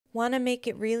Want to make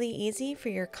it really easy for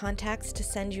your contacts to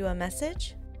send you a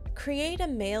message? Create a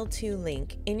mail to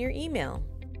link in your email.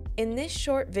 In this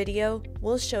short video,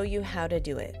 we'll show you how to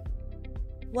do it.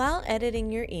 While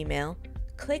editing your email,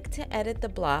 click to edit the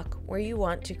block where you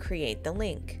want to create the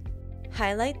link.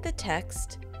 Highlight the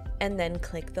text and then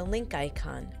click the link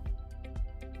icon.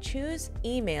 Choose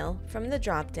Email from the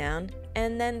drop-down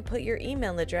and then put your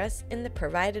email address in the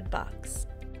provided box.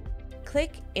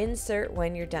 Click Insert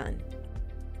when you're done.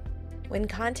 When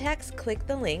contacts click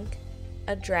the link,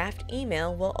 a draft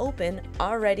email will open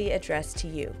already addressed to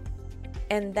you.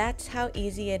 And that's how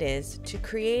easy it is to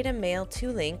create a mail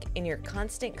to link in your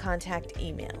Constant Contact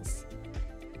emails.